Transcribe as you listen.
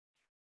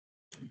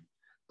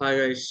Hi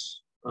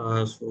guys,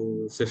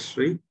 so this is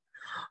Sri.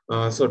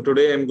 So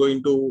today I'm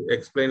going to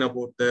explain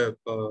about the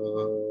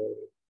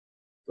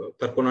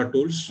Percona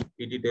tools,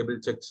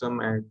 pt-table-checksum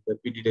and the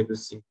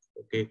pt-table-sync.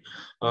 Okay,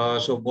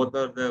 so both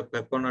are the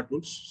Percona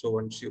tools. So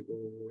once you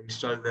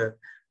install the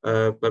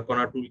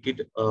Percona toolkit,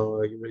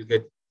 you will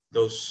get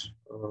those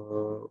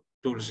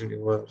tools in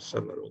your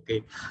server.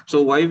 Okay,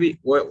 so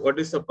what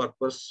is the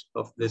purpose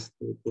of these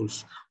two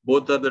tools?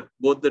 Both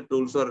the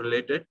tools are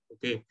related.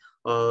 Okay,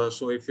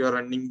 so if you are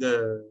running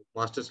the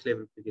master slave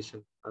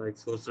replication like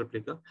source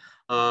replica,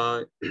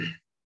 uh,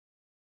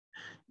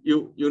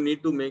 you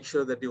need to make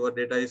sure that your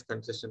data is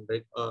consistent,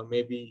 right?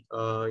 Maybe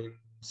in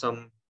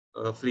some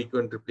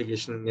frequent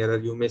replication error,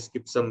 you may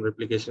skip some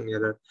replication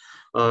error,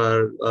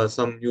 or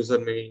some user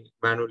may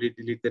manually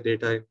delete the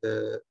data in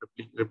the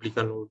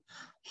replica node.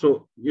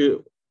 So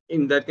you,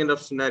 in that kind of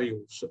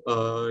scenarios,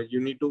 you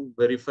need to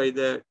verify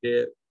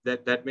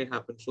that may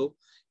happen. So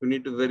you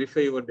need to verify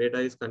your data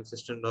is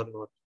consistent or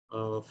not,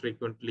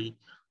 frequently,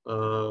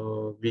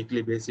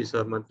 weekly basis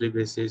or monthly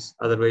basis.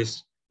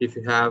 Otherwise, if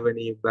you have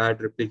any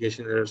bad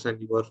replication errors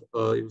and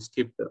you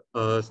skipped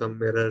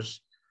some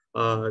errors,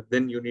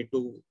 then you need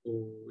to,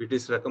 it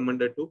is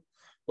recommended to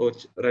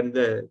run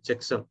the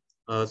checksum,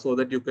 so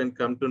that you can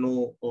come to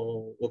know,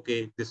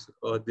 okay, these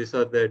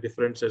are the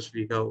differences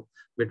we have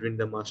between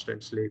the master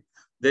and slave.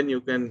 Then you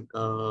can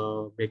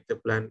make the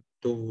plan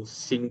to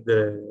sync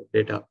the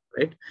data,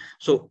 right?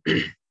 So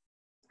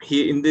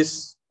here in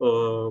this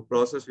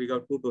process, we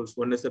have two tools.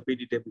 One is the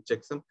pt-table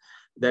checksum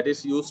that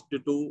is used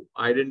to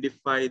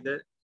identify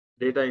the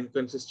data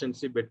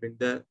inconsistency between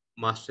the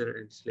master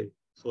and slave,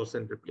 source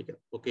and replica.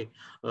 Okay,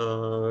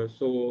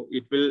 so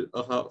it will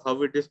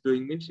how it is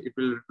doing means it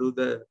will do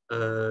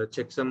the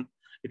checksum.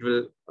 It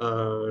will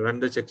run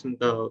the checksum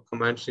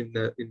commands in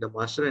the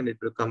master, and it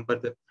will compare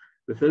the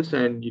results,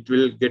 and it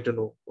will get to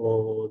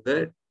know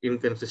the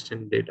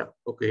inconsistent data.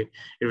 Okay,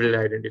 it will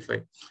identify.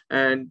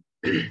 And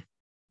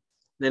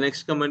the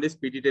next command is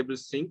pt-table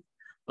sync.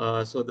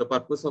 So the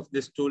purpose of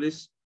this tool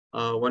is,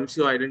 once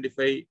you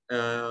identify,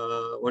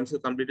 once you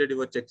completed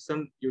your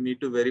checksum, you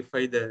need to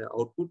verify the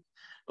output.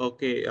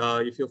 Okay,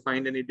 if you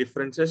find any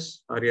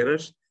differences or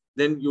errors,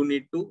 then you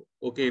need to,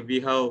 okay, we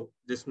have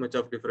this much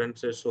of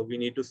differences, so we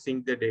need to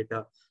sync the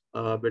data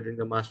between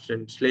the master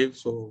and slave.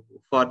 So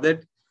for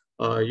that,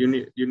 you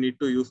need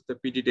to use the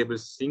pt-table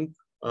sync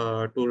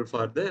tool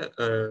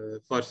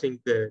for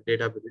sync the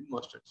data between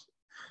master and slave.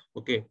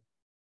 Okay.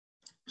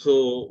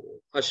 So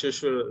as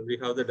usual, we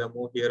have the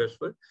demo here as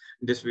well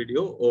in this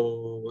video.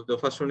 Oh, the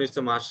first one is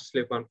the master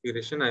slave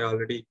configuration. I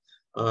already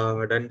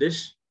done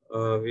this.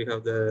 We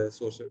have the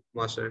source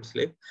master and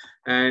slave,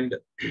 and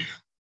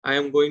I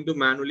am going to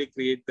manually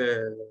create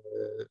the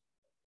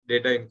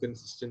data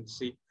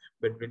inconsistency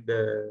between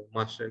the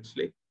master and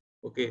slave.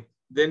 Okay,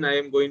 then I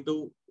am going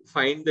to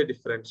find the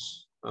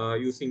difference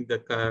using the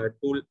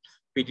tool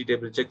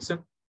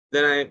pt-table-checksum.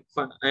 Then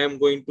I am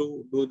going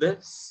to do the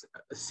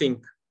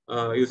sync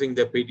using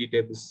the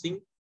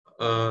pt-table-sync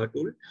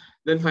tool.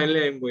 Then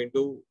finally, I am going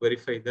to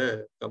verify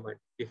the command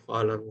if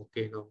all are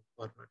okay now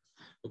or not.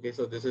 Okay,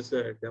 so this is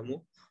a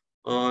demo.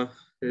 Uh,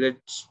 let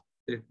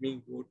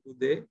me go to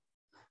the.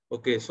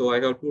 Okay, so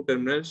I have two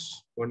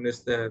terminals. One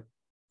is the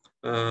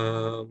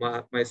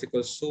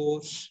MySQL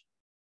source,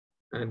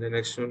 and the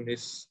next one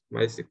is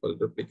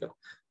MySQL replica.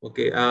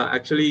 Okay,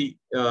 actually,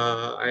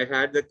 I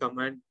had the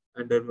command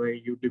under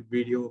my YouTube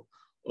video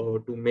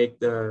to make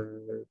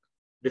the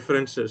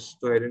differences,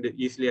 to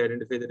easily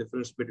identify the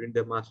difference between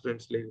the master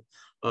and slave.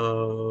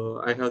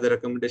 I have the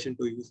recommendation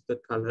to use the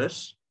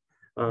colors.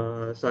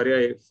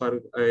 Sorry,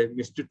 I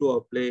missed to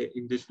apply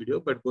in this video,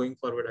 but going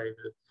forward, I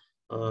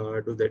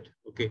will do that.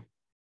 Okay.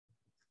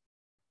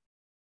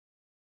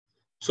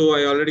 So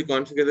I already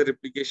configured the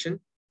replication.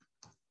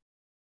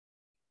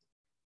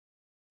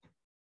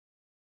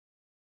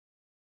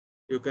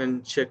 You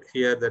can check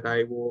here that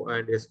IO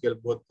and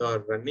SQL both are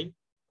running.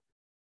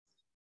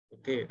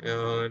 Okay,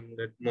 and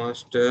at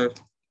master,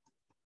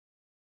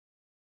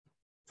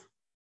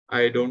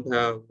 I don't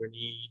have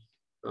any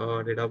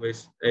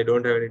database. I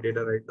don't have any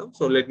data right now.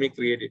 So let me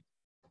create it.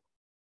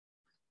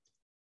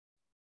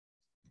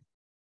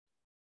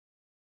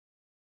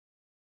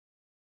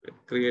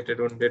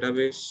 Created on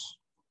database.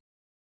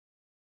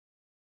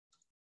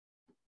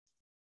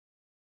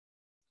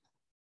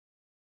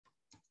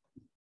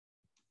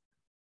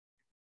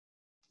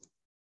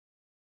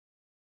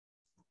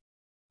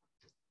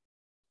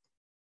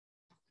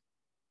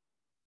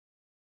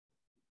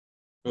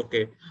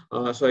 Okay,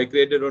 so I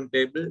created on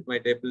table. My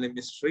table name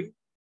is Sri.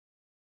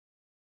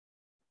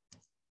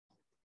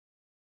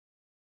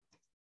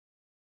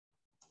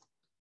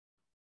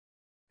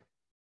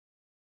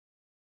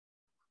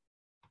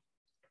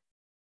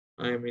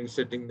 I am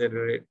inserting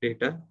the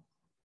data.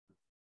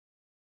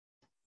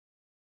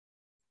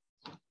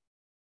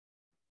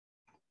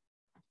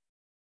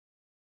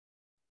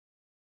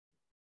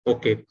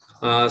 Okay,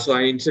 so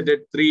I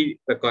inserted 3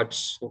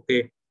 records.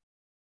 Okay,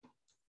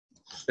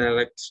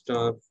 select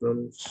star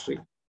from Sri.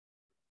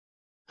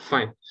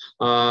 Fine.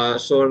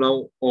 So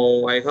now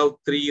I have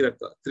three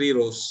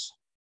rows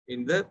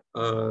in the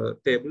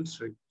table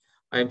tree.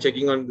 I am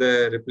checking on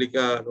the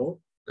replica node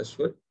as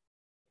well.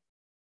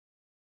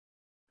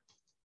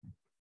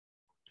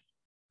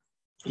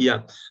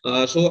 Yeah.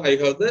 So I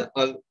have the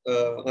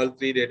all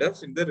three data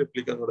in the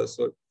replica node as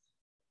well.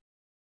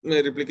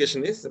 My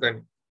replication is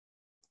running.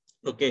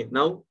 Okay.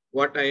 Now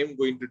what I am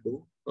going to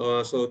do.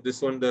 So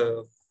this one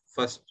the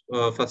first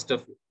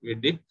stuff we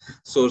did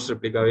source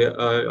replica. We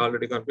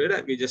already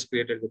completed. We just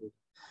created the data.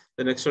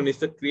 The next one is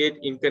the create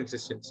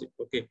inconsistency.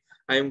 Okay,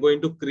 I am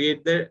going to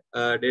create the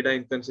data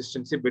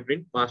inconsistency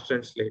between master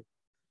and slave.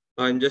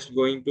 I'm just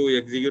going to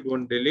execute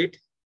one delete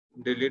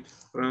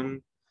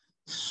from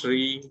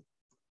Sri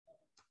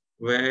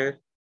where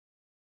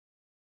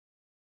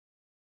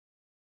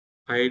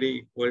ID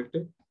equal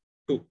to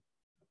 2.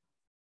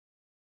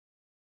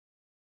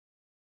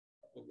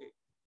 Okay.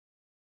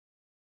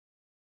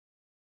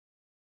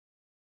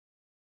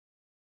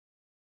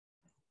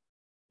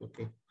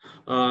 Okay.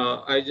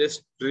 I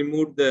just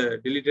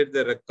deleted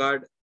the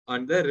record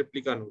on the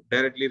replica node,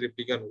 directly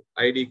replica node,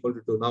 ID equal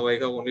to 2. Now I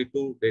have only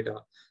two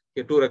data,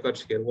 okay, two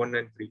records here, 1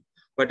 and 3.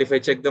 But if I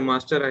check the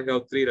master, I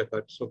have three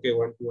records, okay,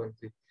 1, 2, and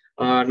 3.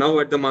 Now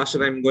at the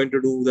master, I'm going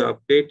to do the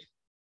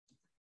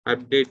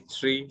update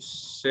 3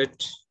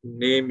 set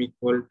name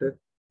equal to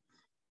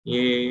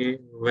a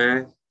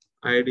where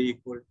ID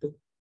equal to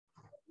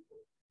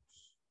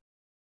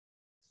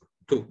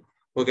 2.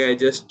 Okay, I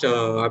just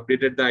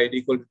updated the ID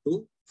equal to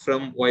 2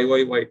 from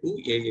YYY to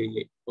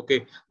AAA.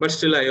 Okay, but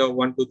still I have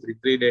 1, 2, 3,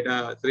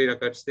 three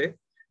records there.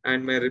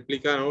 And my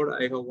replica node,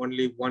 I have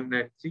only 1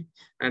 and 3.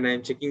 And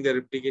I'm checking the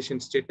replication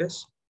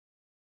status.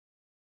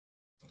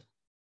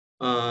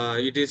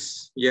 It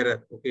is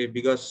error, okay,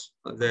 because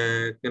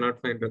they cannot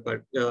find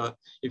record.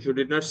 If you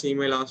did not see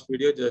my last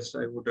video, just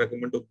I would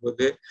recommend to go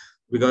there,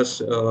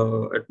 because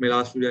at my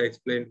last video I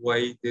explained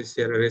why this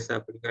error is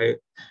happening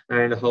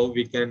and how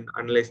we can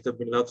analyze the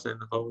binlogs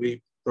and how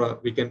we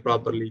can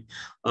properly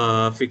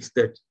fix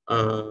that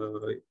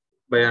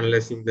by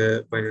analyzing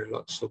the binary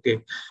logs.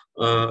 Okay,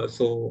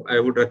 so I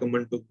would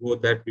recommend to go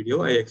that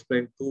video. I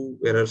explained two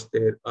errors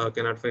there: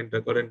 cannot find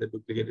record and the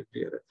duplicate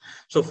error.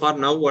 So for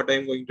now, what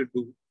I'm going to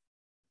do,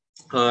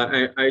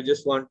 I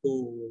just want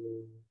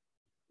to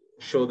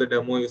show the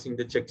demo using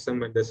the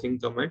checksum and the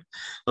sync command.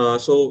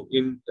 So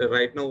in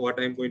right now, what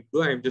I'm going to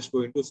do, I'm just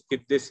going to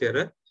skip this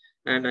error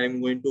and I'm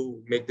going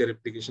to make the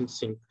replication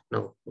sync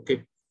now.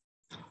 Okay.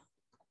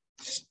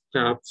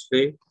 Start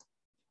slave,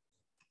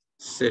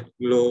 set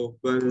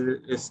global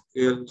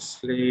SQL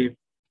slave,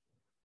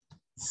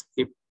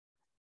 skip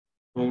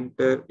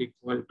counter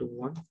equal to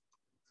 1,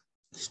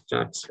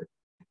 start slave.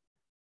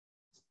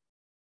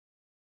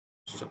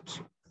 Start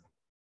slave.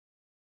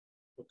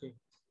 Okay.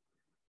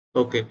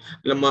 Okay.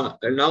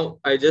 Now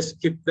I just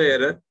skip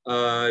the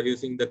error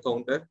using the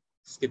counter.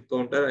 Skip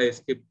counter. I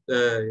skip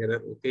the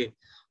error. Okay.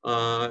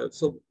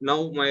 So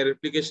now my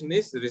replication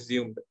is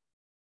resumed.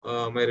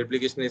 My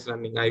replication is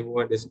running. IO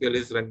and SQL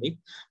is running.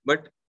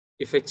 But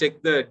if I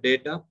check the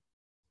data,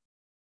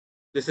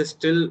 this is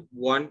still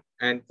 1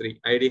 and 3.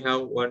 ID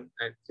have 1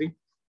 and 3.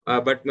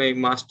 But my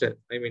master,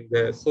 I mean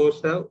the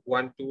source have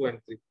 1, 2, and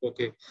 3.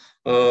 Okay.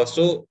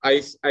 So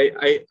I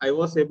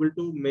was able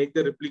to make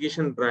the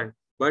replication run,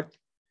 but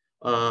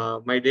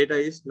my data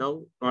is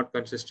now not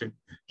consistent.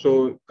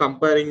 So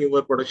comparing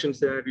your production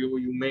scenario,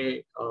 you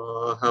may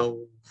have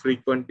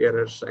frequent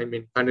errors. I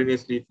mean,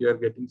 continuously, if you are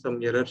getting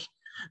some errors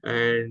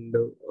and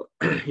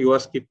you are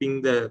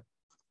skipping the,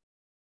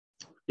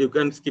 you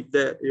can skip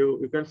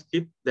you can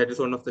skip. That is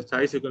one of the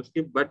choice you can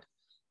skip, but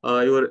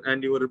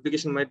your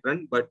replication might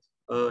run, but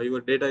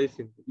your data is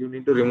you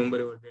need to remember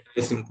your data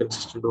is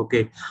inconsistent.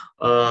 Okay,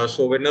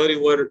 so whenever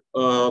you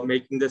are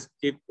making the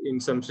skip in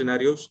some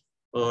scenarios,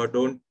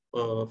 don't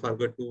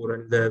forget to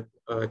run the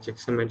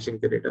checksum and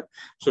sync the data.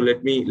 So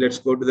let's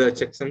go to the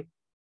checksum.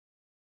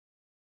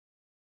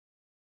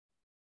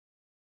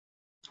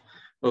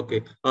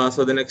 Okay,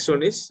 so the next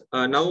one is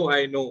now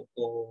I know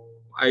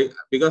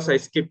because I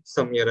skipped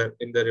some error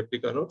in the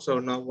replica node. So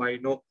now I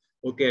know,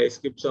 okay, I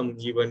skipped some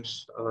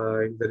events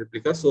in the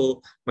replica.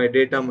 So my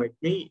data might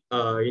be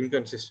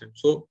inconsistent.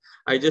 So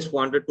I just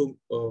wanted to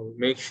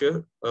make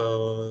sure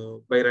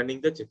by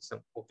running the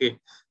checksum. Okay,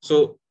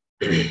 so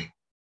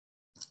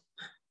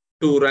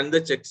to run the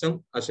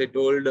checksum, as I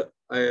told,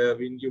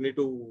 you need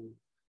to,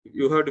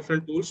 you have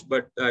different tools,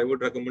 but I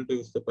would recommend to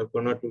use the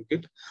Percona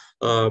toolkit,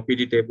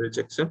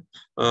 pt-table-checksum.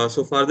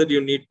 So for that,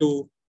 you need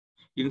to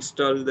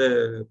install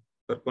the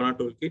Percona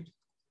toolkit.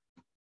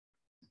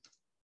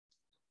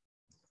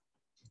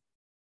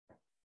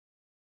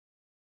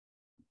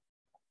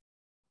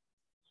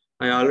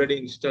 I already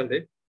installed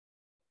it.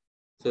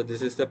 So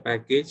this is the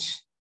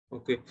package.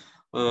 Okay.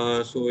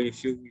 So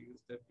if you use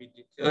the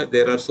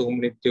there are so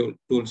many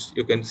tools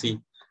you can see.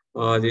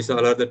 These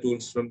all are the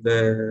tools from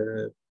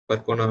the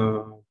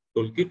Percona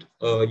toolkit.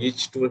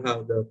 Each tool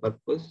have the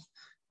purpose.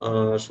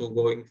 So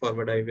going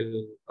forward, I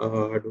will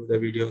do the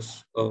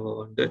videos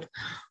on that.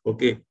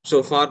 Okay.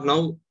 So for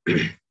now,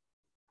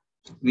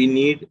 we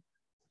need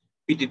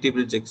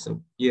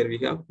pt-table-checksum. Here we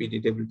have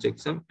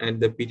pt-table-checksum and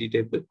the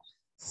pt-table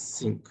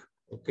sync.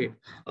 Okay.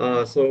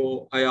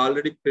 So I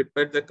already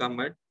prepared the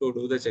command to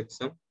do the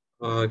checksum.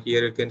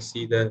 Here you can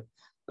see the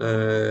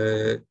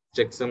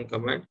checksum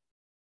command.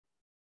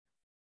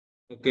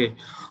 Okay.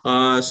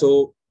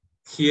 So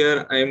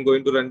here I am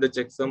going to run the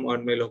checksum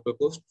on my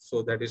localhost,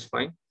 so that is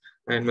fine.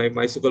 And my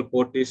MySQL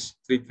port is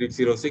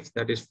 3306,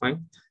 that is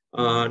fine.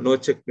 No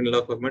check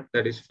binlog format,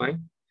 that is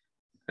fine.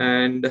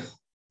 And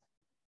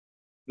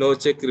no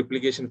check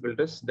replication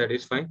filters, that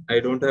is fine. I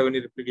don't have any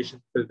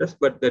replication filters,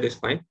 but that is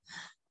fine.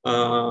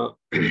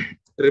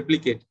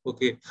 Replicate.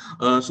 Okay.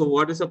 So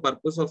what is the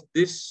purpose of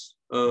this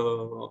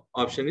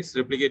option is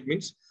replicate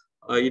means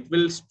it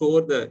will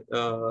store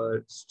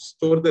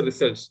the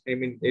results. I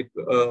mean, it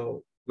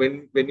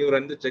when you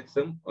run the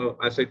checksum,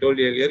 as I told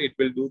you earlier, it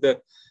will do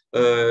the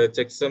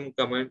checksum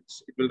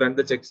commands. It will run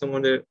the checksum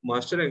on the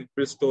master and it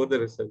will store the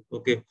result.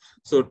 Okay.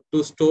 So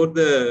to store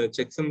the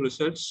checksum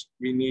results,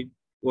 we need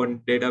one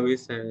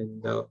database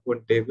and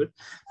one table.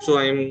 So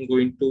I am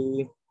going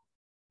to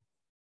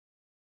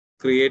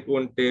create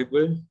one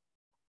table.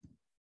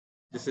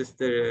 This is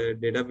the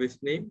database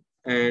name,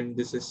 and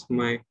this is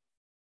my,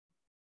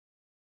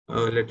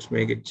 let's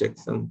make it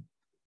checksum.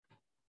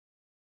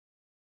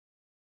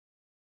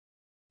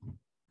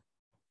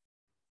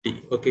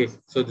 Okay,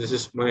 so this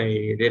is my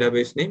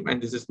database name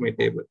and this is my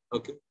table.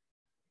 Okay.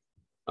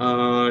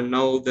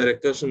 Now the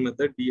recursion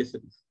method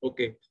DSN.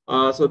 Okay.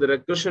 So the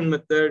recursion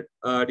method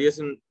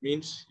DSN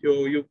means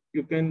you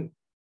can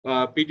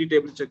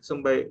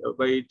pt-table-checksum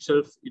by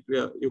itself.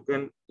 You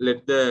can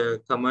let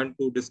the command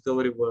to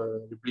discover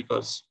your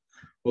replicas.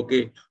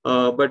 Okay.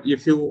 But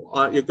if you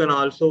can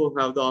also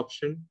have the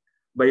option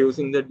by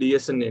using the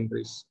DSN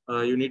entries.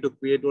 You need to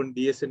create one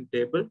DSN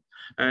table,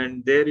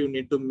 and there you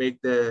need to make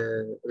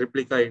the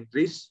replica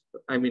entries.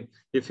 I mean,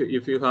 if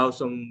you have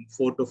some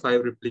 4 to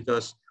 5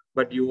 replicas,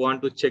 but you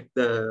want to check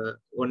the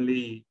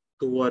only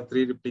 2 or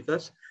 3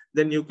 replicas,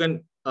 then you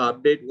can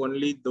update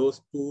only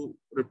those 2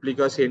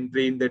 replicas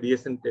entry in the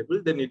DSN table,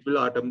 then it will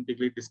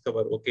automatically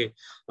discover. Okay.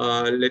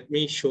 Let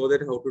me show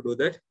that how to do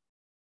that.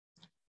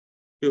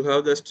 You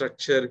have the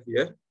structure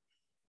here,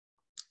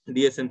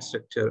 DSN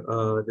structure.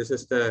 This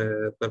is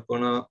the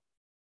Percona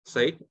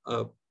site,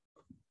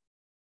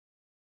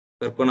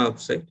 Percona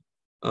website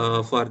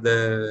for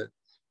the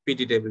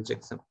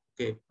pt-table-checksum.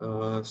 Okay.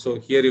 So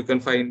here you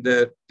can find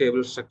the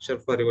table structure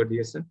for your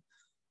DSN.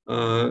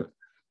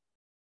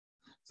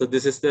 So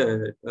this is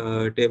the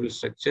table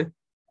structure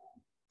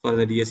for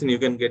the DSN. You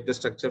can get the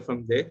structure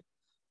from there.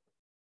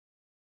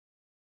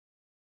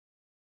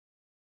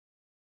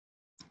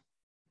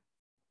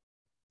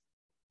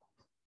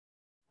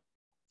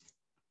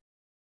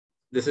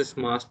 This is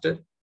master.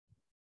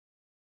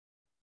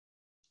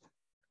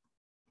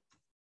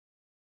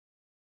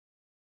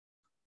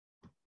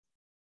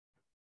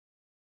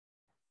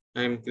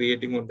 I am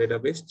creating one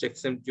database,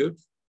 checksum tube.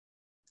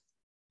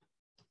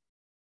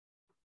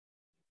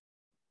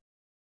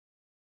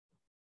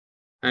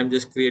 I'm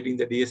just creating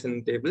the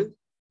DSN table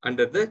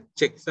under the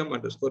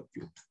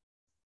checksum_tube.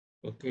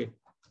 Okay.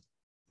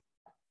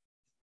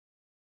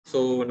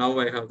 So now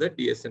I have the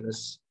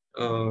DSNS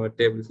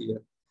table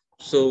here.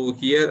 So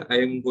here I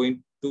am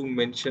going to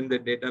mention the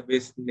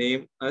database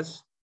name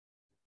as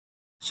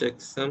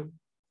checksum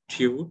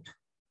tube,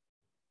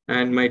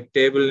 and my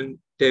table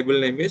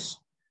name is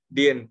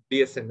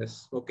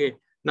DSNS. Okay.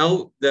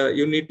 Now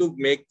you need to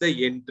make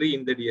the entry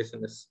in the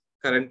DSNS.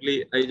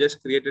 Currently, I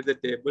just created the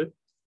table.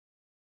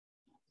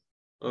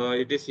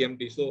 It is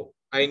empty. So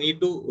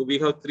we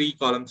have 3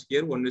 columns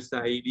here. One is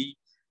the ID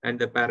and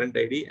the parent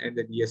ID and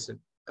the DSN.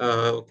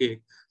 Okay.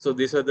 So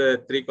these are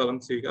the 3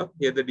 columns we have.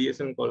 Here the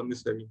DSN column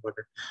is very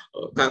important.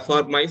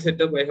 For my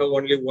setup, I have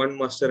only 1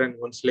 master and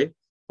 1 slave.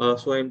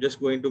 So I'm just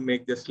going to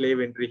make the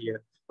slave entry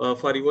here.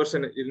 For in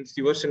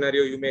your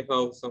scenario, you may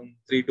have some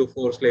 3 to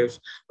 4 slaves.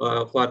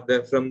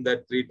 From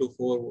that 3 to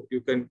 4,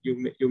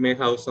 you may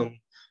have some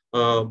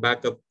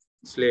backup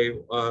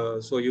slave.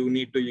 So you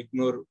need to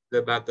ignore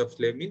the backup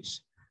slave.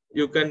 Means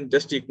you can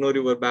just ignore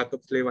your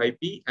backup slave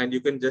IP, and you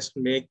can just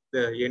make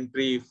the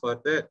entry for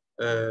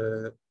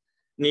the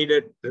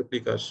needed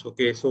replicas.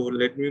 Okay, so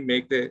let me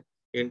make the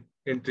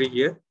entry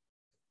here.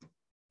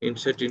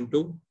 Insert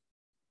into.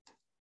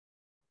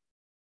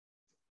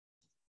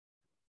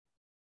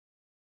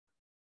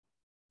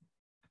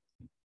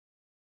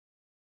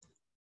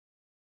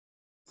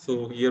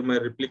 So here my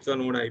replica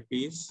node IP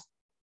is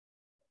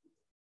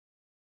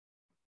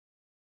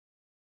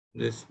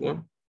this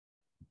one.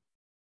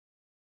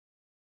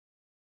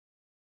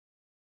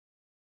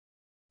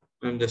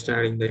 I'm just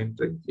adding the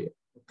entry here.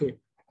 Okay.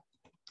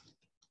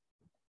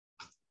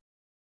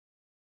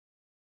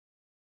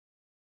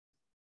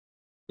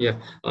 Yeah.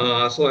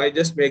 So I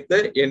just make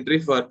the entry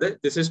for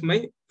this is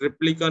my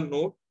replica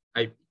node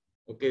IP.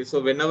 Okay.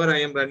 So whenever I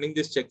am running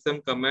this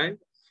checksum command,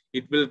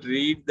 it will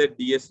read the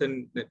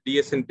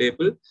DSN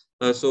table.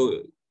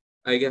 So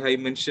I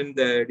mentioned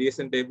the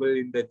DSN table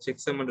in the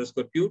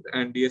checksum_tube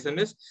and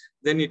DSNS.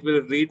 Then it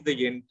will read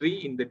the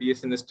entry in the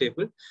DSNS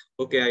table.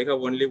 Okay. I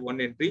have only 1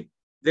 entry.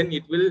 then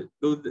it will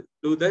the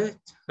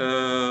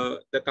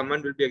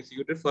command will be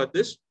executed for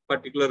this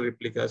particular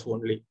replicas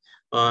only.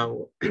 Uh,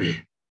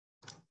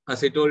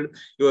 as I told,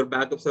 your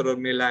backup server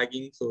may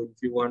lagging. So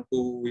if you want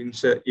to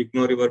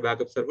ignore your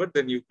backup server,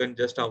 then you can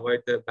just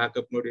avoid the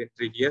backup node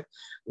entry here.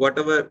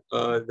 Whatever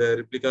the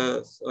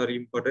replicas are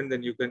important,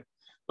 then you can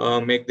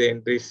make the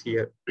entries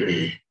here.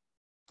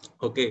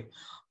 Okay.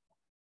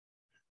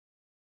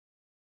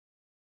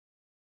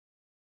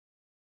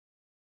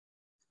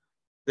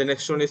 The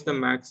next one is the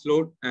max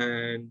load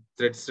and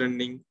threads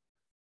running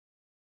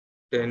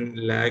 10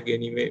 lag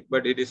anyway,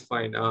 but it is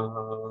fine.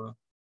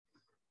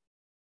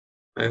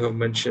 I have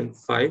mentioned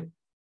 5.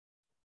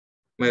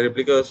 My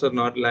replicas are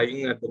not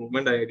lagging at the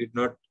moment. I did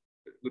not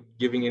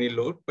giving any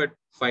load, but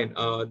fine.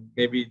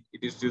 Maybe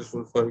it is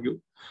useful for you.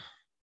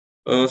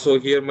 So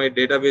here my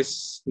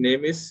database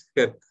name is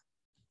Herc.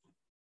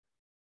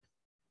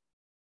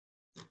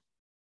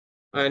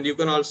 And you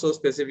can also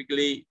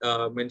specifically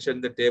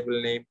mention the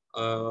table name.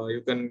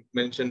 You can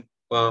mention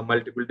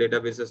multiple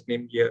databases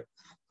name here.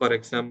 For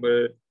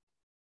example,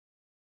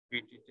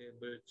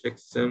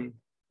 pt-table-checksum.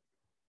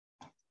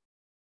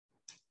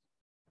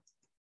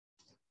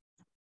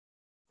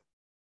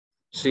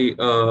 See,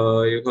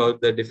 you have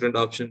the different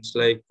options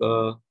like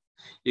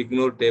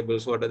ignore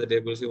tables. What are the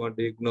tables you want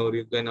to ignore?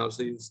 You can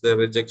also use the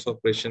regex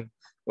operation.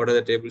 What are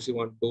the tables you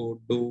want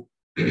to do?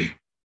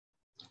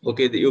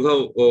 Okay, you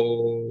have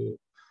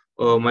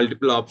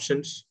multiple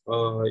options.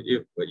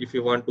 If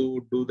you want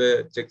to do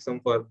the checksum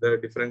for the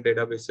different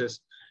databases,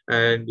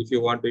 and if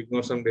you want to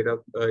ignore some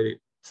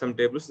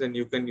tables, then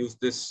you can use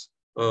this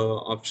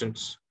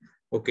options.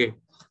 Okay.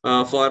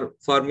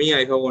 For me, I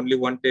have only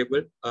one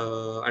table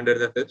under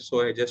the head,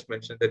 so I just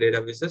mentioned the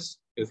databases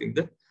using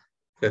the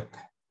head.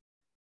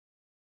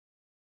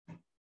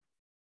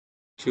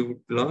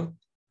 Tute log,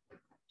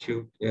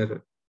 tute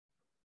error.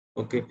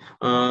 Okay.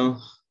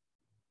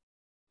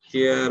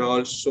 Here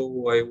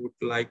also I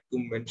would like to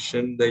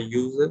mention the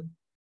user.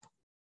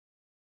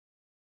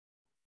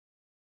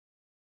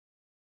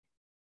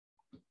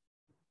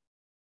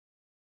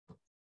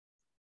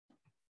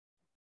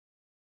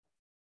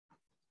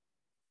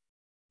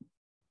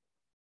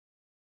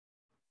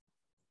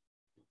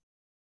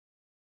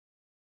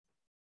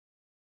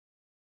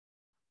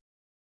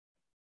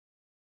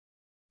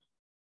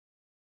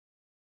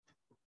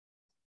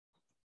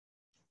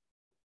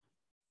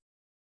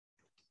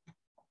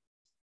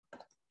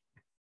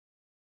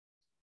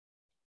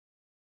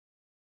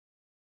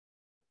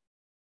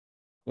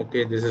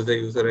 Okay, this is the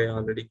user I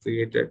already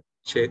created.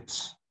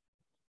 Checks.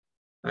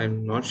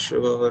 I'm not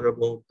sure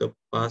about the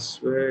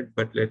password,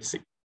 but let's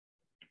see.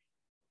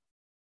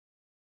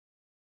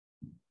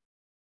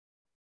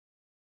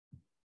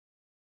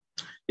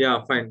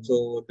 Yeah, fine.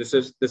 So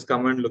this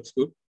command looks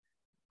good.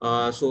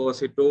 So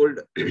as I told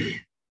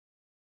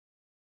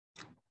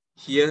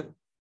here,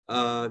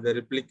 the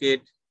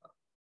replicate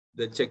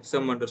the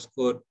checksum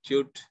underscore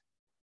tute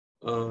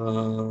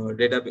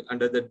database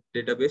under the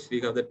database we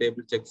have the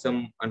table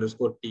checksum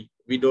underscore t.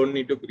 We don't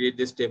need to create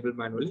this table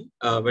manually.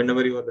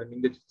 Whenever you are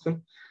running the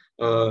checksum,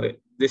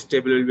 this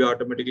table will be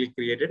automatically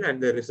created and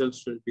the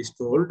results will be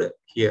stored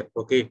here.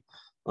 Okay.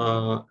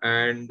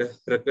 And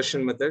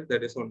recursion method,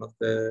 that is one of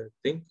the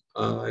thing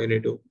you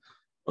need to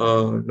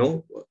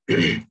know.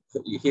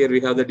 Here we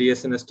have the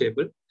DSNS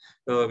table.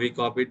 We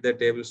copied the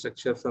table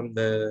structure from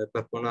the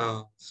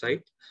Percona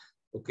site.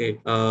 Okay.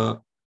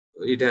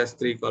 It has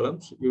 3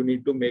 columns. You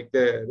need to make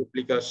the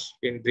replicas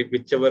entry,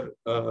 whichever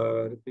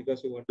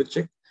replicas you want to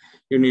check.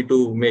 You need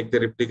to make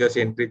the replicas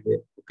entry there.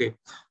 Okay.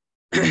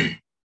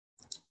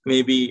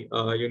 Maybe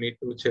you need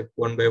to check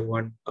one by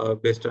one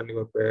based on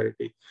your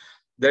priority.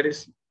 That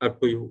is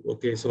up to you.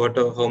 Okay. So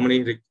how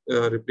many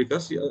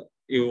replicas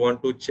you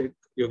want to check?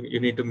 You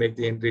need to make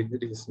the entry in the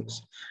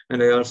reasons.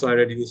 And I also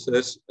added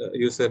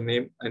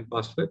username and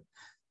password.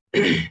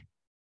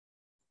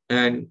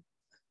 And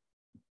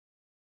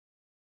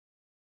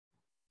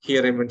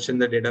here I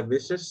mentioned the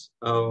databases.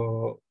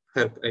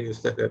 Help, I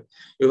use that.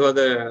 You have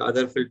the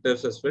other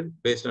filters as well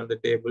based on the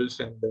tables,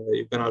 and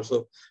you can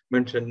also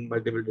mention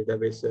multiple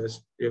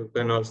databases. You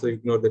can also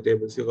ignore the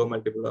tables. You have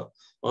multiple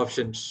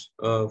options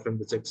from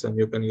the checksum.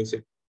 You can use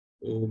it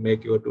to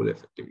make your tool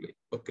effectively.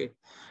 Okay.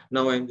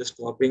 Now I'm just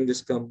copying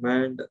this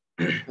command.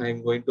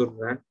 I'm going to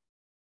run.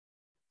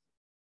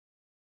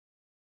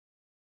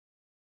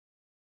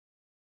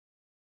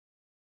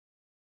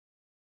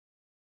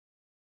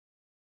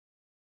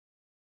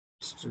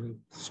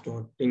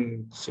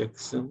 Starting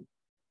checksum.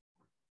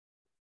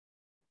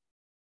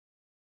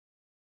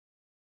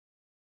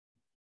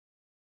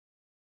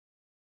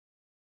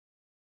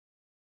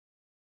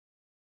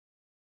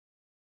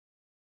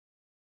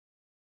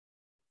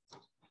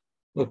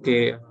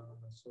 Okay,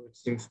 so it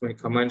seems my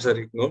commands are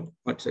ignored.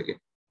 Once again.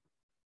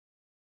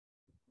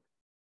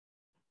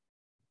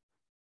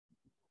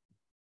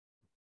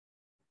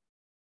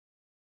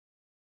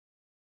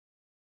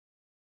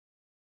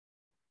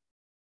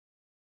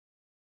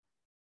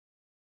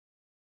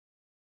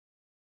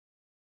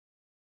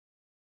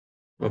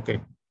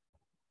 Okay.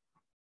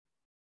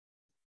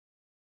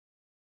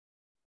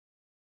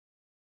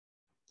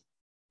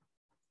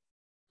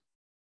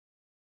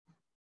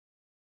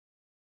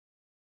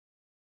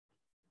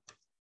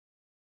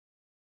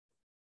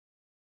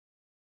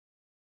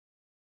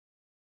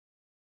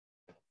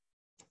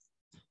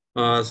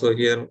 So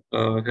here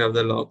have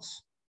the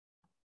logs.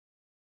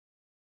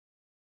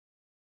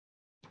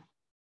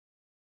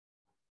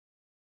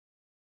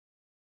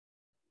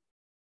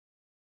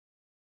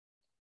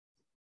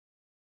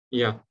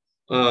 Yeah.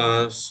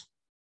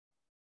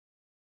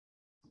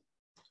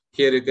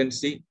 Here you can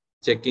see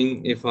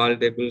checking if all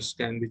tables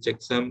can be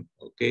checksum.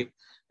 Okay.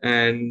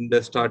 And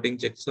the starting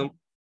checksum.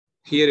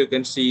 Here you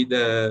can see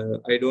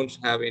I don't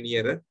have any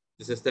error.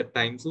 This is the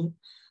time zone.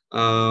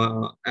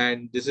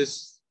 And this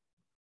is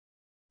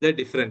the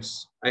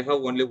difference. I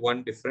have only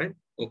one different.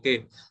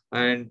 Okay.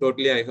 And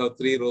totally I have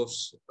three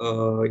rows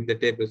in the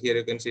table. Here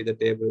you can see the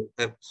table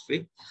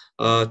history.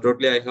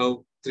 Totally I have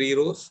three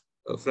rows.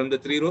 From the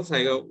three rows,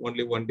 I have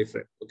only one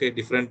different. Okay.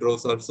 Different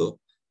rows also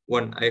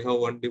one. I have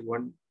only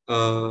one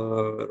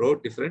row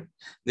different.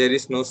 There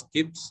is no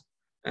skips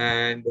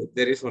and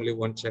there is only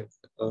one check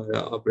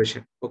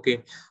operation.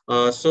 Okay.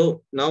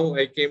 So now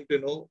I came to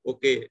know,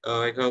 okay,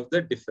 I have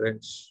the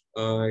difference.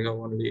 I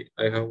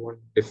have one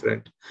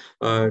different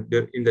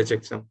in the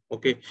checksum.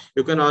 Okay,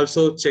 you can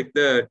also check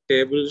the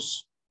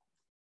tables.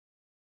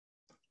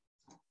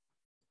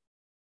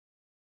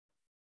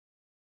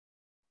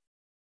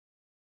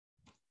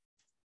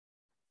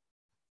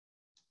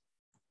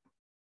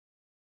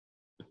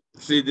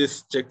 See,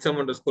 this checksum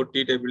underscore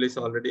t table is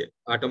already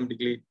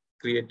automatically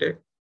created.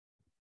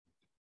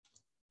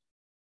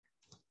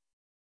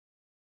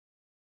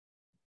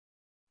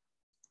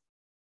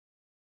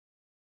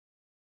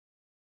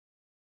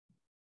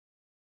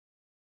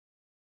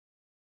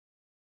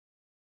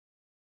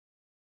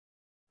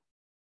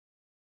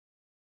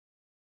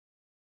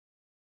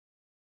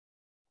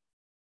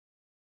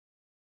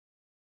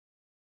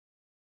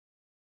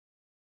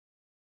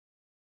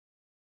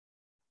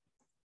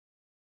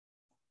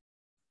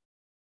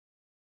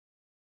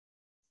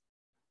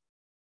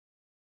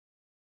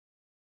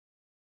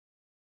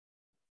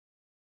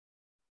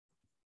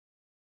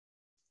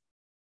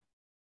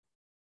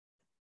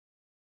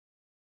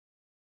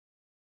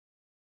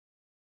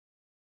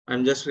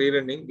 I'm just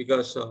rerunning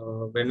because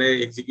when I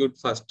execute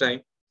first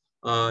time,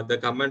 the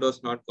command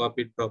was not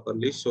copied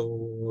properly.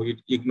 So it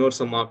ignored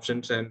some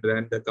options and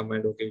ran the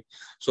command. Okay.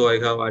 So I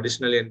have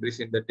additional entries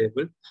in the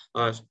table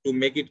to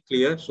make it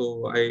clear.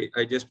 So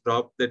I just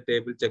dropped the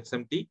table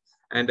checksum t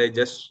and I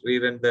just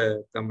rerun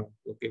the command.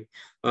 Okay.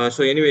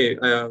 So anyway,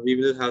 we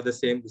will have the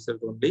same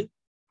result only.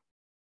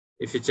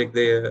 If you check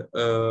the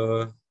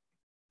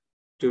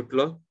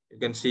tutorial, you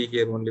can see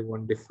here only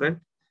one different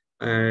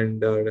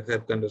and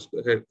help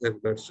underscore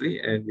help tree,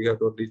 and we have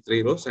totally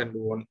three rows and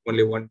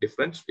only one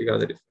difference. We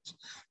have the difference.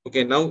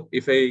 Okay, now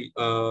if I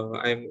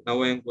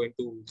am going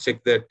to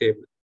check the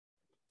table.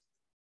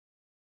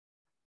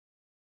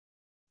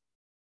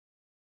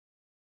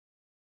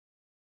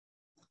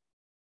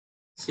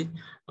 See,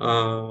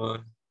 uh,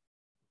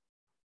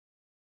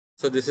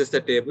 so this is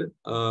the table.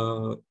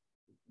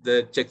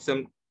 The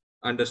checksum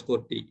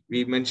underscore t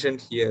we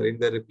mentioned here in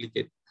the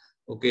replicate.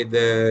 Okay,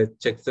 the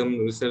checksum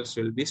results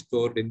will be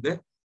stored in the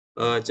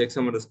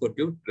checksum underscore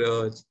t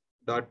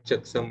dot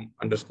checksum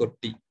underscore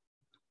t.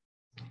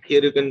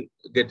 Here you can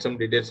get some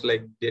details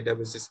like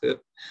database is here,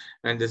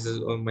 and this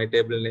is on my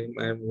table name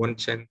and one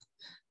chunk,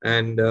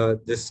 and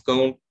this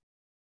count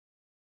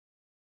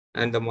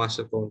and the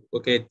master count.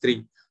 Okay,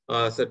 three.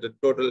 So the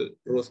total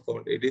rows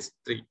count it is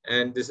three,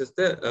 and this is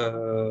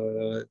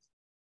the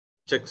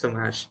checksum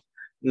hash.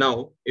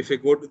 Now, if I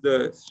go to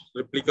the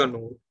replica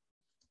node,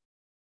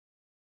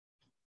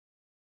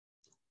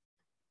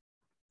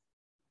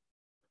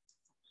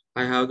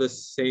 I have the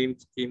same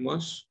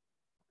schemas,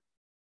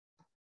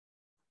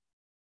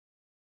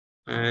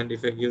 and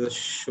if I give the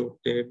show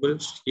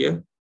tables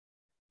here,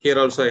 here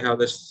also I have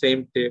the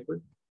same table.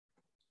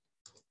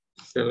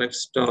 Select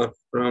star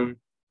from.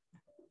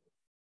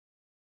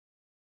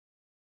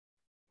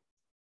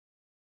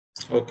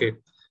 Okay,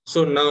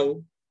 so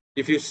now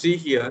if you see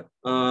here,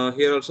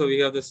 here also we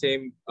have the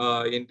same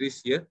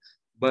entries here,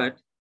 but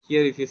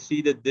here if you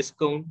see the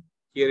discount,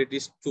 here it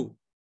is 2.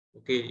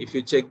 Okay, if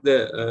you check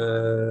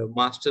the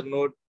master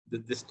node, the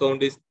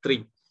discount is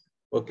 3.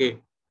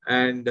 Okay,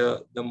 and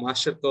the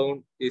master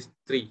count is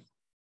 3,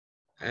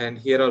 and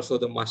here also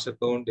the master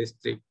count is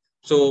 3.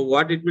 So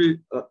what it will,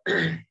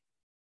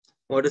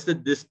 what does the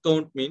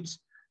discount means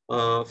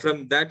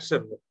from that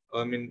server?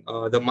 I mean,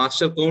 the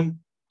master count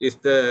is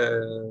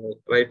the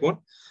right one.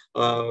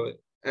 Uh,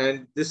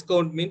 and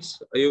discount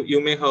means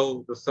you may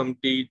have some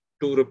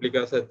two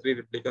replicas or three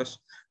replicas.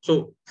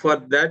 So for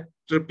that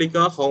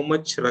replica, how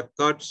much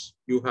records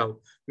you have?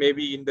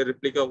 Maybe in the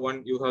replica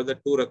one, you have the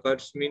 2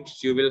 records means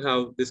you will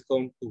have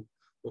discount 2.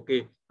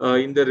 Okay.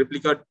 In the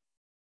replica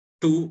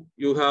 2,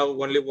 you have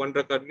only 1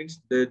 record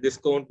means the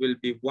discount will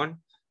be 1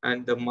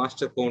 and the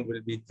master count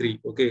will be 3.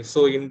 Okay,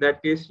 so in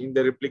that case, in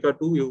the replica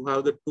 2, you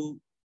have the 2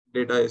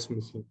 data is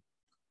missing,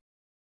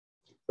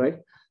 right?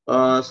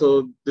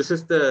 So this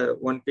is the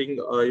one thing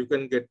you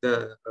can get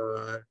the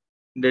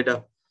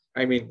data.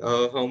 I mean,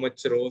 how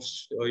much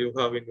rows you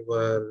have in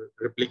your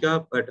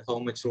replica, but how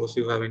much rows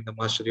you have in the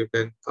master, you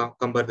can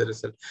compare the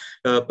result.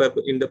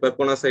 In the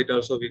Percona site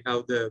also, we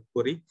have the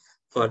query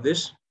for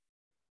this.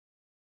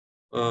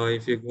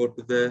 If you go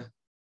to the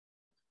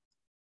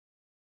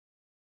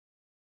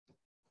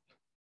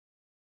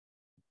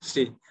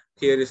see,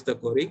 here is the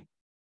query.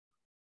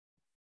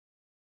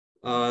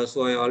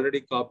 So I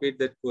already copied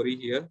that query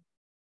here.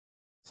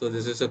 So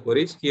this is a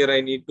query. Here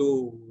I need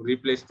to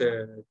replace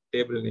the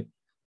table name.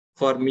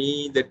 For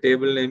me, the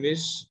table name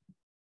is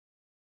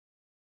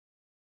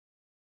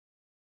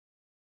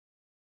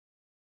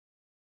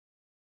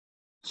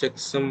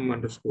checksum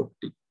underscore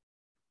t.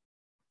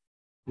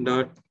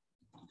 Dot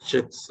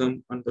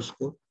checksum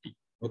underscore t.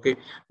 Okay.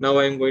 Now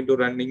I am going to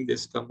running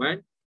this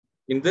command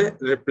in the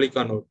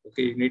replica node.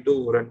 Okay, you need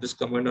to run this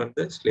command on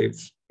the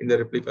slaves in the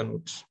replica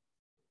nodes.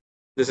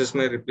 This is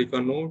my replica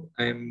node.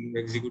 I am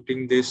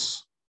executing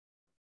this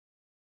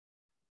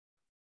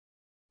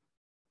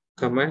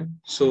command.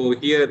 So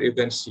here you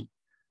can see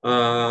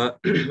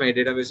my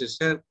database is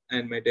here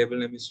and my table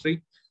name is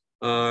 3.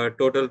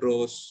 Total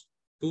rows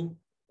 2,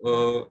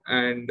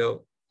 and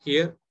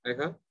here I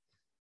have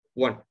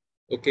 1.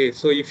 Okay,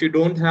 so if you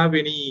don't have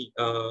any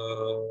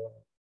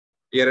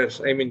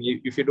errors, I mean,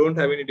 if you don't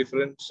have any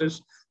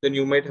differences, then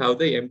you might have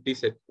the empty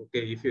set.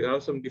 Okay, if you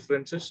have some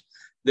differences,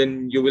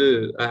 then you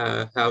will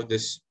have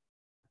this.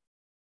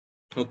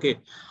 Okay,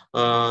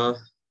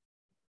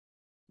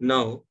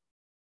 now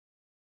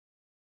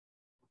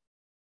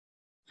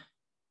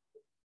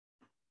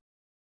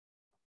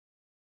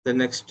the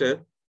next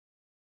step,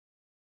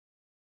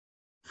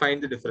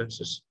 find the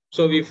differences.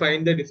 So we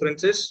find the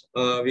differences.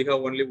 We have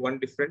only one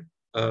different.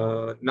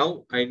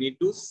 Now I need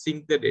to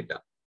sync the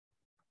data.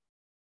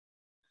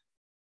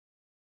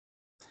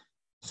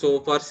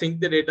 So for sync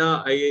the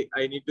data,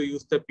 I need to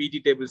use the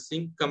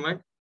pt-table-sync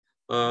command.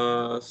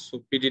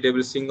 So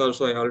pt-table-sync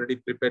also I already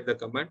prepared the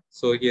command.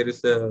 So here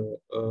is the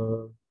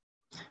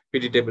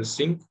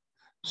pt-table-sync.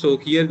 So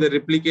here the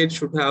replicate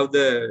should have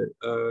the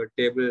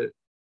table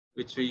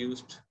which we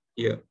used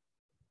here.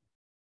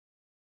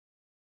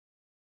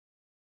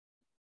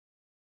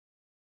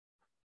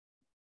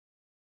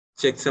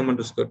 Checksum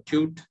underscore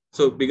cute.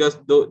 So because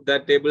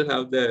that table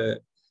have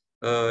the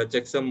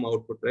checksum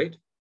output, right?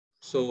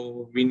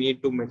 So we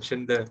need to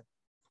mention the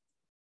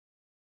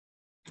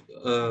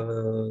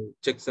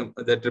checksum,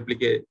 that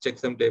replicate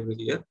checksum table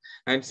here,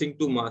 and sync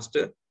to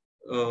master.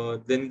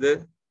 Then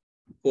the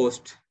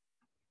host,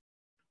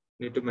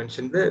 need to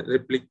mention the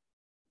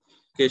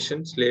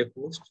replication slave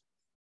host.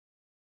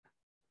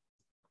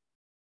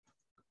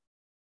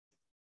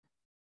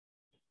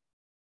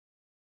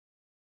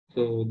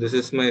 So this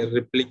is my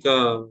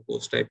replica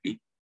host IP.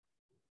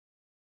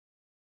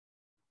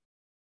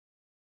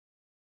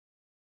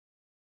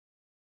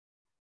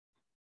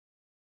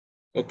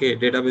 Okay,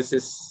 database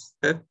is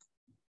set.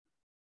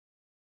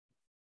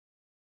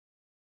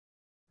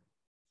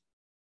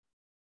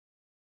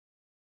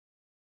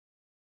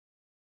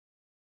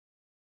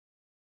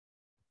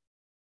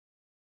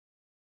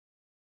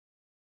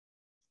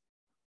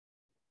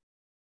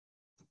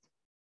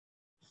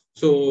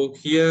 So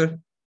here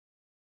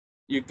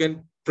you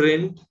can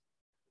print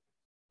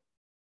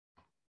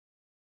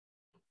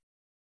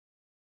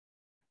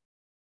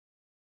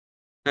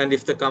and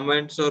if the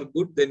commands are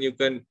good, then you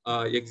can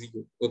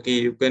execute. Okay,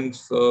 you can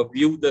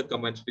view the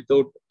commands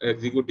without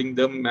executing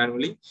them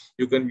manually.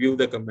 You can view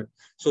the command.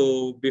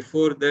 So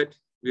before that,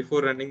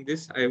 before running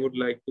this, I would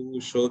like to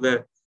show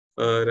the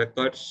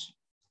records.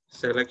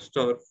 Select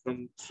star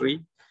from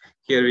 3.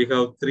 Here we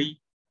have 3,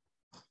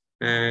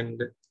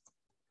 and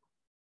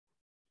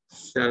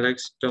select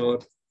star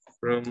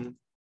from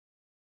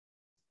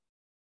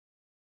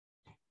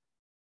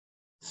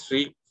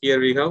 3. Here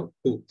we have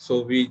 2.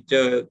 So we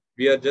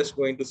are just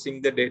going to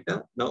sync the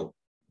data now.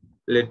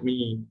 Let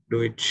me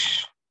do it.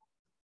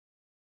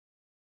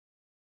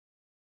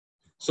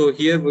 So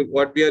here,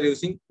 what we are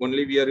using,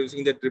 only we are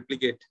using the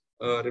replicate.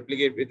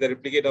 Replicate with the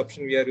replicate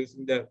option, we are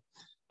using the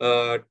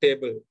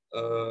table,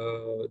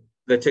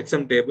 the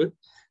checksum table,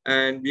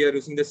 and we are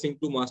using the sync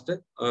to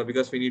master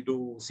because we need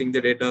to sync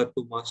the data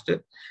to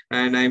master.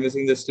 And I'm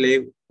using the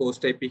slave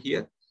host IP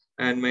here,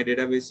 and my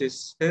database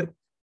is here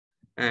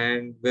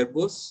and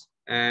verbose,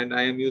 and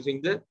I am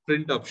using the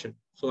print option.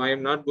 So I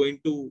am not going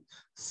to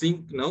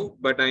sync now,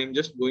 but I am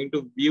just going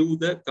to view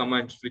the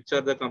commands, which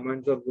are the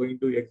commands are going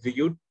to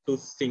execute to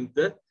sync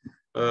the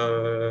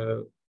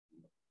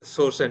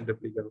source and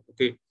replica.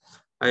 Okay.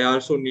 I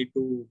also need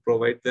to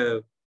provide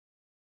the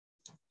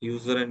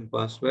user and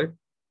password.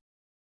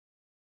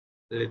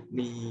 Let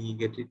me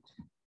get it.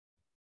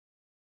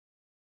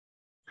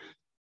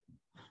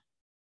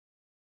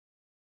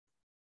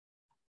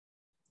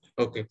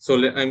 Okay, so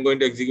I'm going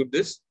to execute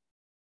this.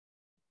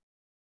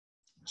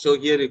 So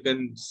here you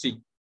can see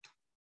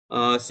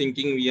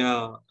syncing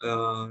via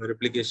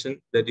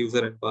replication, that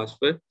user and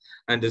password,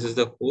 and this is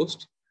the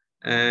host.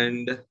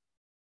 And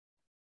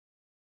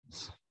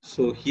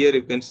so here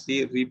you can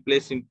see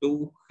replace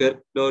into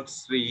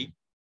herc.3.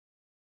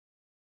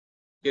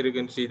 Here you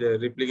can see the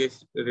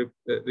replication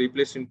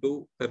replace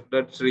into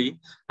herc.3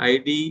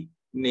 ID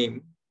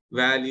name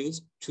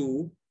values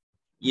to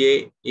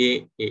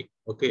AAA.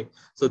 Okay,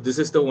 so this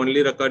is the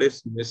only record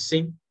is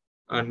missing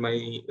on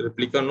my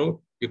replica node.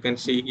 You can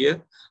see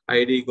here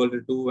ID equal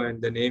to 2 and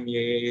the name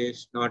AA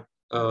is not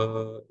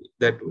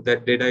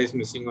that data is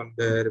missing on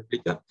the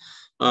replica.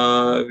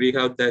 We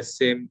have the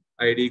same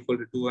ID equal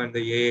to 2 and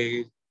the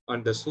AA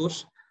on the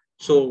source.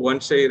 So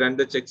once I run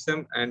the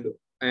checksum and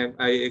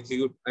I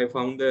execute, I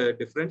found the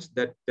difference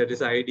that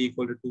is ID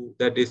equal to 2.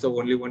 That is the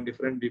only one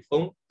difference we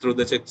found through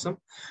the checksum.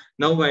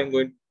 Now I'm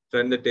going to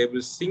run the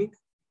table sync.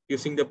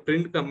 Using the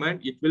print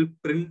command, it will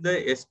print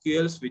the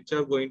SQLs which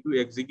are going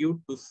to execute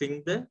to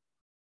sync the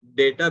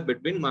data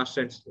between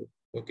master and slave.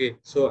 Okay,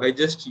 so I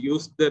just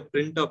used the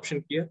print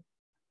option here,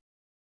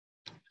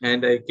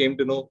 and I came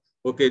to know,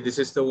 okay, this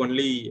is the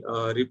only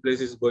replace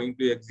is going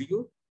to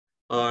execute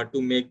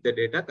to make the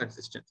data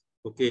consistent.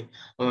 Okay,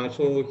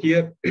 so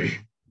here,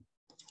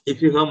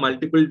 if you have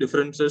multiple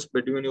differences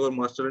between your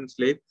master and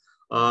slave,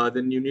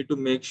 then you need to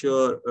make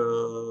sure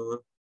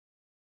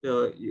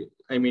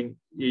I mean,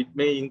 it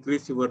may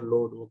increase your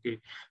load, okay?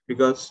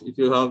 Because if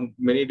you have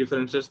many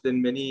differences,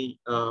 then many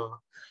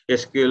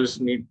SQLs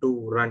need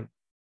to run,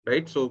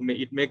 right? So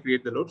it may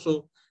create the load.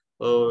 So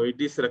it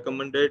is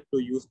recommended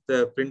to use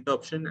the print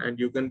option, and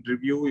you can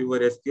review your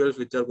SQLs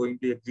which are going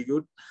to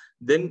execute.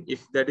 Then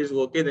if that is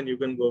okay, then you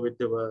can go with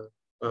the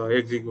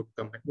execute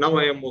command. Now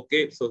I am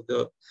okay. So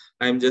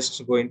I am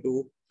just going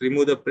to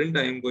remove the print.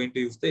 I am going to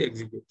use the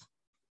execute.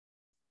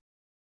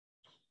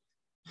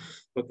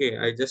 Okay,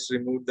 I just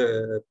removed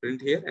the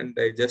print here and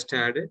I just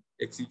added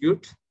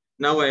execute.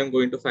 Now I am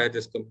going to fire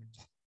this command.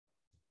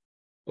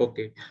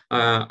 Okay,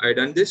 I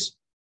done this.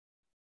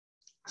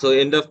 So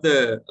end of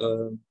the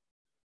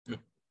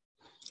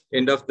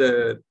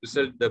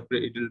result,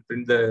 it will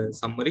print the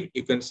summary.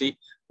 You can see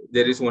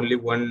there is only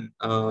one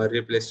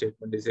replace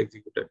statement is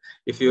executed.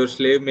 If your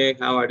slave may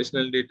have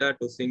additional data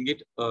to sync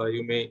it,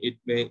 it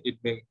may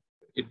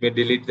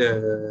delete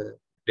the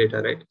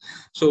data, right?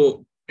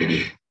 So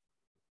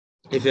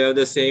if you have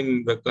the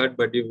same record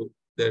but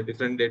the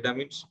different data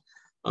means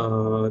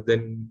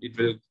then it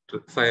will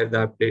fire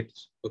the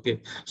updates. Okay,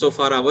 so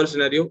for our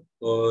scenario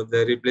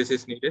the replace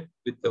is needed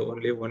with the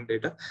only one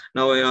data.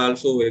 Now I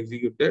also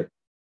executed.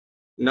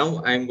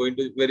 Now I am going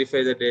to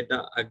verify the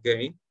data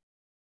again.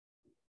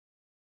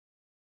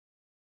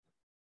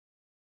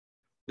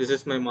 This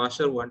is my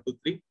master 1 2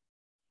 3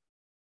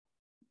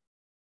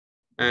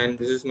 and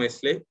this is my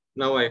slave.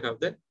 Now I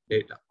have the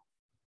data.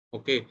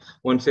 Okay,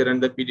 once I run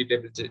the pt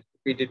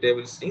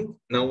table sync,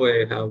 now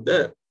I have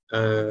the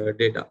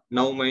data.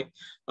 Now my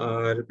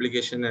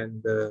replication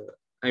and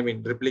I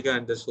mean replica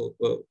and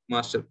the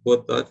master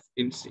both are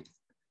in sync.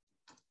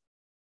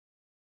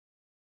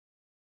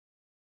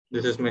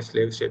 This is my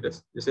slave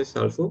status. This is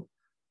also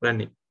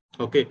running.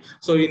 Okay,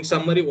 so in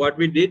summary, what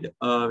we did,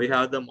 we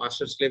have the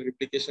master slave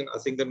replication,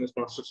 asynchronous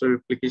master slave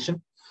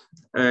replication,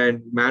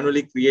 and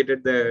manually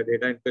created the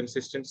data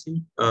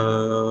inconsistency,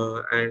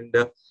 and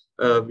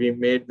we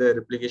made the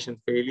replication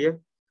failure,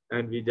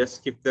 and we just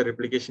skipped the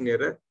replication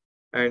error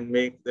and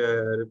make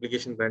the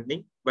replication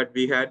running. But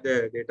we had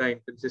the data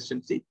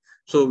inconsistency,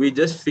 so we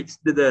just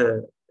fixed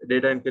the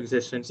data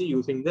inconsistency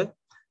using the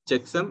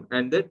checksum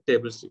and the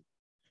table stream.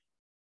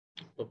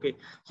 Okay,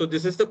 so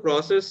this is the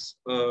process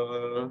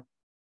to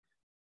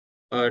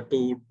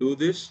do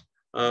this.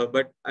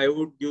 But I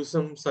would give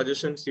some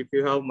suggestions if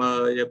you have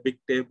a big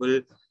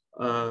table,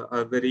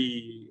 a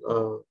very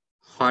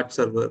hard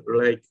server,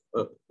 like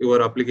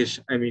your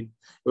application, I mean,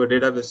 your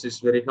database is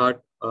very hard.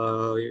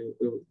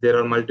 There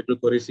are multiple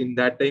queries in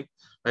that time.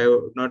 I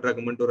would not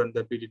recommend to run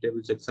the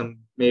pt-table-checksum.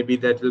 Maybe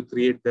that will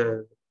create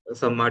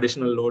some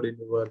additional load in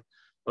your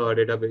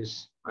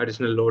database,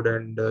 additional load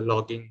and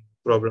logging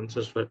problems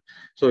as well.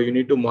 So you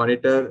need to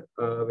monitor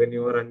when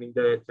you are running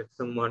the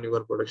checksum on your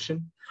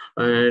production,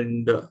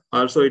 and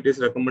also it is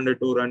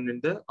recommended to run in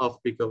the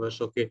off-peak hours.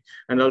 Okay,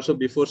 and also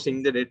before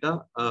seeing the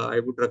data,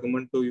 I would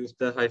recommend to use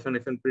the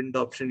 -" print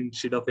option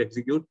instead of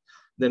execute.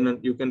 Then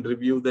you can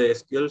review the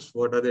SQLs.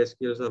 What are the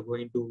SQLs are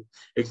going to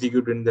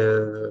execute in the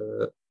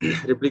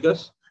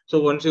replicas?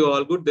 So once you're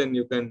all good, then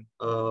you can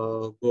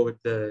go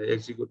with the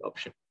execute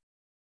option.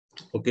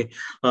 Okay,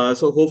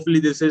 so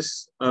hopefully this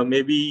is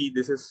maybe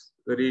this is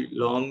very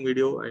long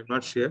video. I'm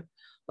not sure,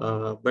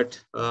 but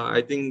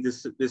I think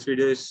this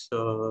video is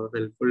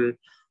helpful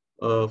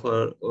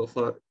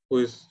for who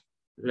is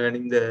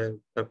learning the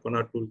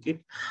Percona toolkit.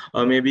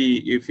 Maybe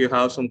if you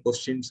have some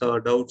questions or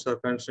doubts or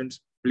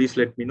concerns, please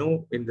let me know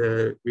in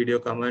the video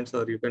comments,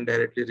 or you can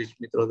directly reach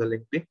me through the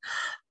LinkedIn.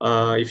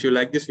 If you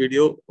like this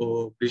video,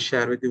 please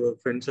share with your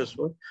friends as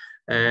well.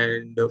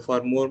 And for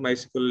more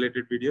MySQL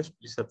related videos,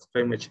 please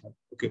subscribe my channel.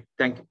 Okay,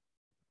 thank you.